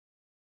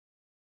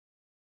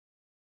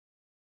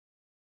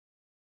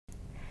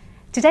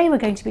Today we're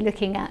going to be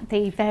looking at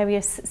the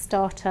various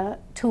starter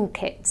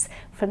toolkits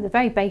from the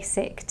very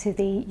basic to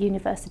the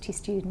university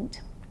student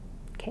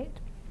kit.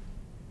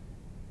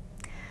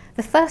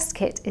 The first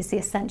kit is the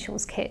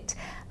Essentials kit.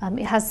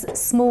 It has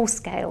small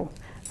scale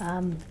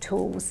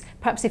tools.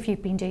 Perhaps if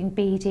you've been doing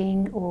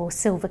beading or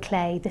silver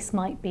clay, this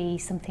might be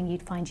something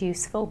you'd find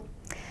useful.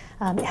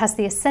 It has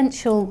the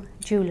essential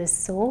jeweller's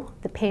saw,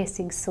 the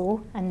piercing saw,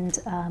 and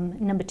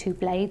number 2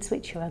 blades,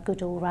 which are a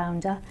good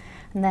all-rounder,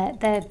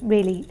 and they're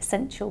really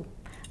essential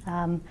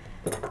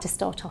to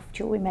start off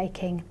jewellery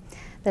making.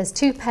 There's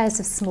 2 pairs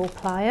of small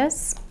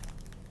pliers,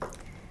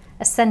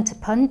 a centre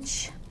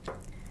punch,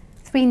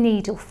 3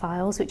 needle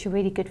files, which are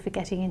really good for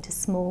getting into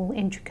small,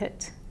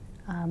 intricate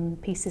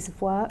pieces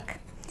of work,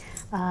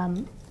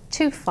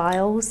 2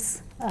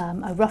 files,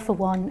 a rougher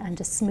one and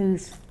a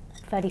smooth,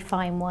 fairly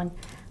fine one,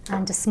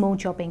 and a small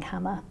jobbing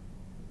hammer.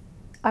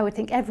 I would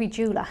think every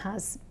jeweller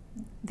has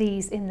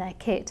these in their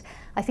kit.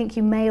 I think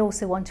you may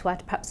also want to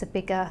add perhaps a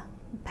bigger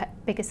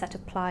set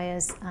of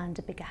pliers and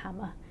a bigger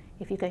hammer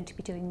if you're going to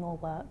be doing more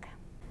work.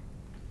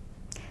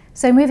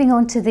 So moving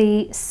on to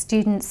the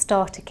student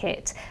starter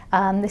kit,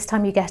 this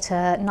time you get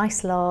a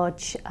nice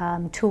large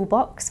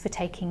toolbox for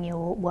taking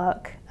your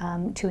work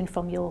to and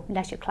from your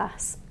leisure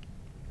class.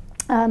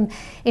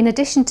 In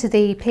addition to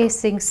the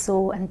piercing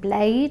saw and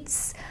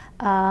blades,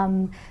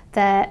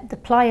 the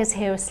pliers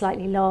here are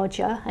slightly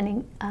larger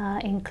and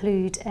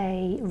include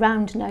a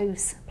round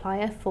nose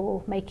plier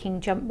for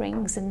making jump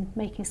rings and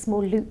making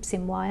small loops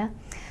in wire.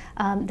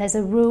 There's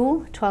a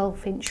rule,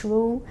 12-inch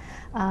rule.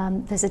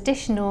 There's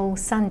additional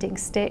sanding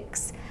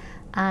sticks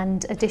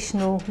and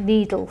additional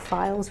needle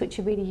files, which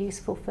are really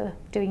useful for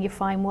doing your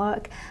fine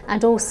work,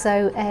 and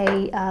also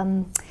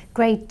a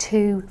grade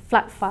 2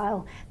 flat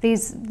file.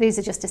 These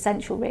are just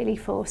essential really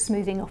for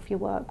smoothing off your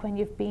work when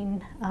you've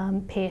been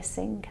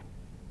piercing.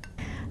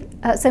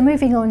 So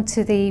moving on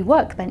to the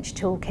workbench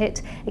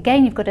toolkit,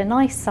 again you've got a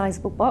nice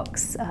sizable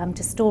box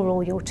to store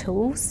all your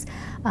tools.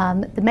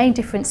 The main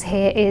difference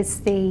here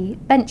is the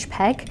bench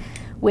peg,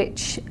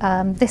 which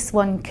this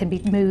one can be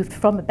moved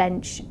from a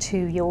bench to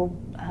your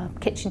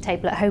kitchen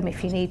table at home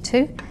if you need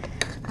to,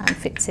 and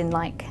fits in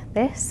like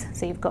this,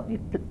 so you've got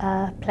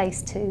your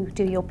place to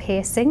do your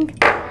piercing.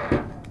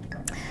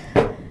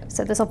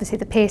 So there's obviously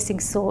the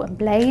piercing saw and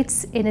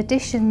blades. In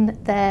addition,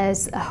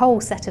 there's a whole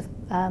set of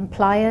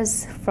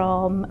pliers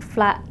from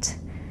flat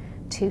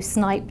to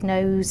snipe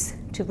nose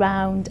to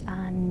round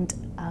and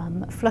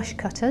flush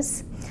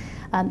cutters.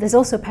 There's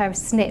also a pair of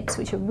snips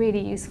which are really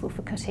useful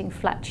for cutting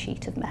flat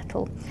sheet of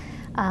metal.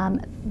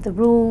 The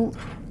rule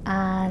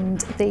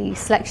and the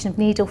selection of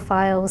needle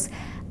files,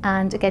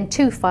 and again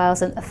 2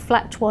 files, a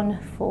flat one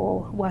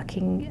for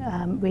working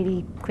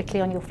really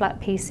quickly on your flat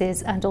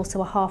pieces, and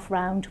also a half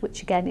round,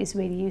 which again is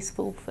really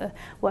useful for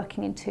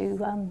working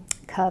into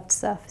curved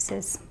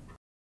surfaces.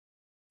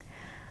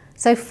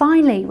 So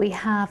finally we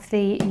have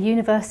the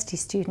university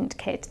student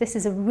kit. This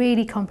is a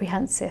really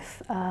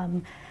comprehensive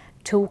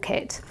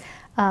toolkit.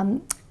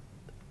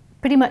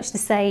 Pretty much the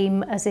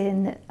same as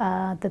in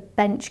the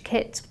bench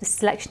kit, the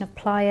selection of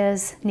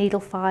pliers,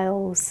 needle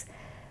files,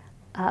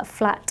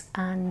 flat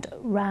and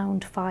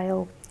round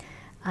file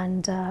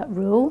and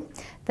rule.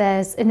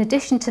 There's, in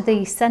addition to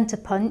the centre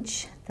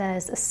punch,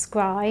 there's a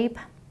scribe.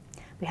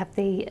 We have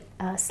the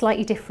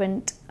slightly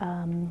different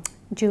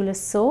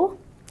jeweller's saw,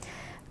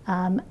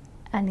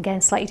 and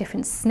again slightly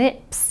different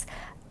snips.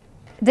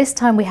 This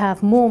time we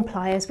have Morn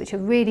pliers, which are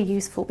really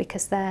useful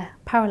because they're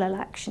parallel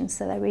action,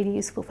 so they're really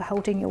useful for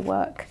holding your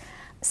work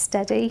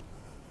steady.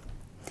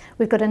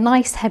 We've got a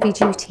nice heavy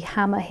duty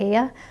hammer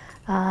here,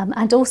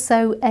 and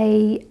also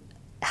a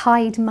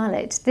hide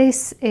mallet.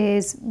 This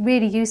is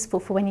really useful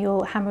for when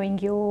you're hammering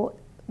your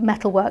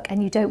metalwork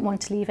and you don't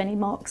want to leave any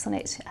marks on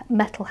it.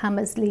 Metal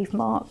hammers leave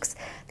marks.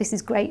 This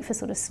is great for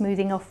sort of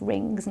smoothing off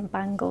rings and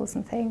bangles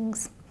and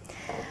things.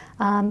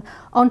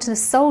 Onto the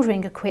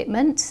soldering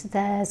equipment,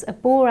 there's a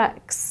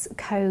borax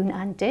cone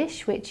and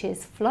dish, which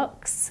is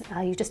flux.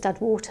 You just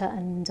add water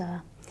and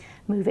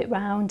move it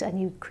round and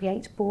you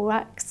create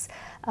borax.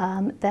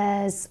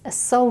 There's a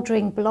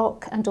soldering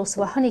block and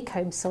also a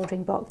honeycomb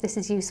soldering block. This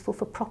is useful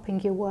for propping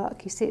your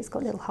work. You see it's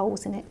got little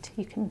holes in it.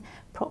 You can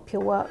prop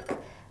your work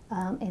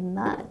in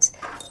that.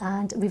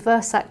 And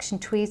reverse action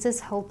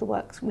tweezers hold the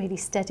work really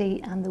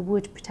steady, and the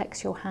wood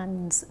protects your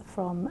hands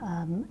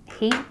from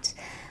heat.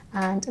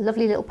 And a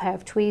lovely little pair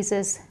of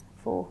tweezers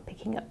for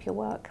picking up your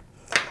work.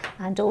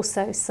 And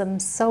also some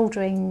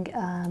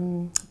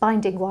soldering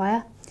binding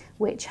wire,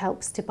 which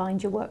helps to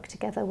bind your work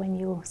together when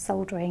you're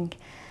soldering.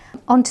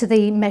 Onto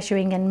the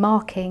measuring and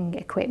marking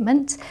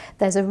equipment,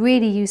 there's a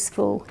really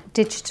useful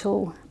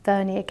digital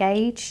vernier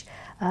gauge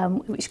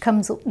which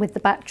comes with the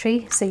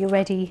battery, so you're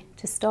ready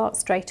to start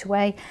straight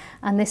away.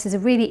 And this is a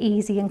really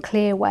easy and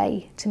clear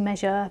way to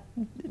measure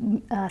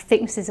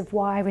thicknesses of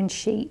wire and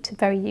sheet. A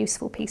very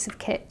useful piece of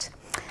kit.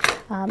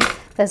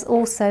 There's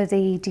also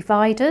the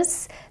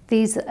dividers.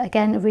 These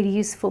again are really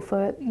useful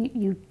for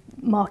you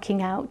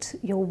marking out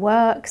your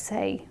work,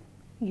 say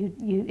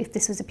if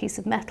this was a piece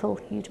of metal,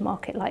 you'd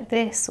mark it like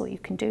this, or you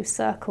can do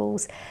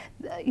circles.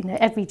 You know,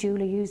 every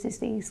jeweller uses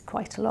these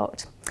quite a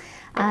lot.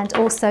 And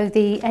also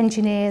the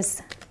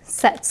engineer's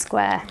set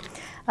square.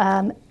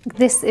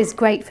 This is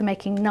great for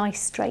making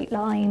nice straight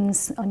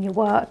lines on your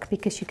work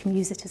because you can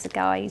use it as a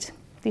guide.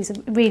 These are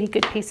really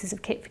good pieces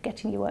of kit for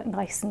getting your work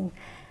nice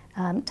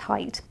and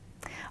tight.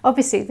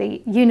 Obviously,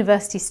 the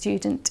university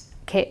student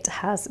kit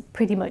has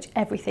pretty much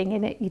everything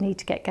in it you need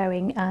to get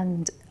going,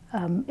 and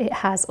it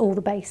has all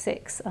the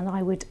basics, and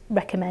I would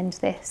recommend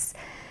this.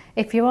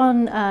 If you're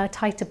on a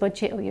tighter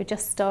budget or you're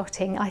just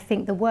starting, I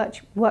think the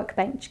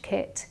workbench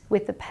kit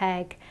with the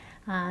peg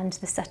and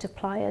the set of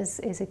pliers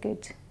is a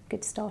good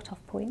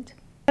start-off point.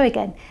 So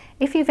again,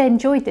 if you've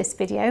enjoyed this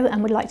video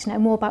and would like to know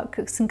more about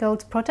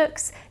Cooksongold's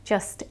products,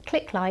 just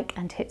click like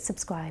and hit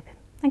subscribe.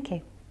 Thank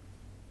you.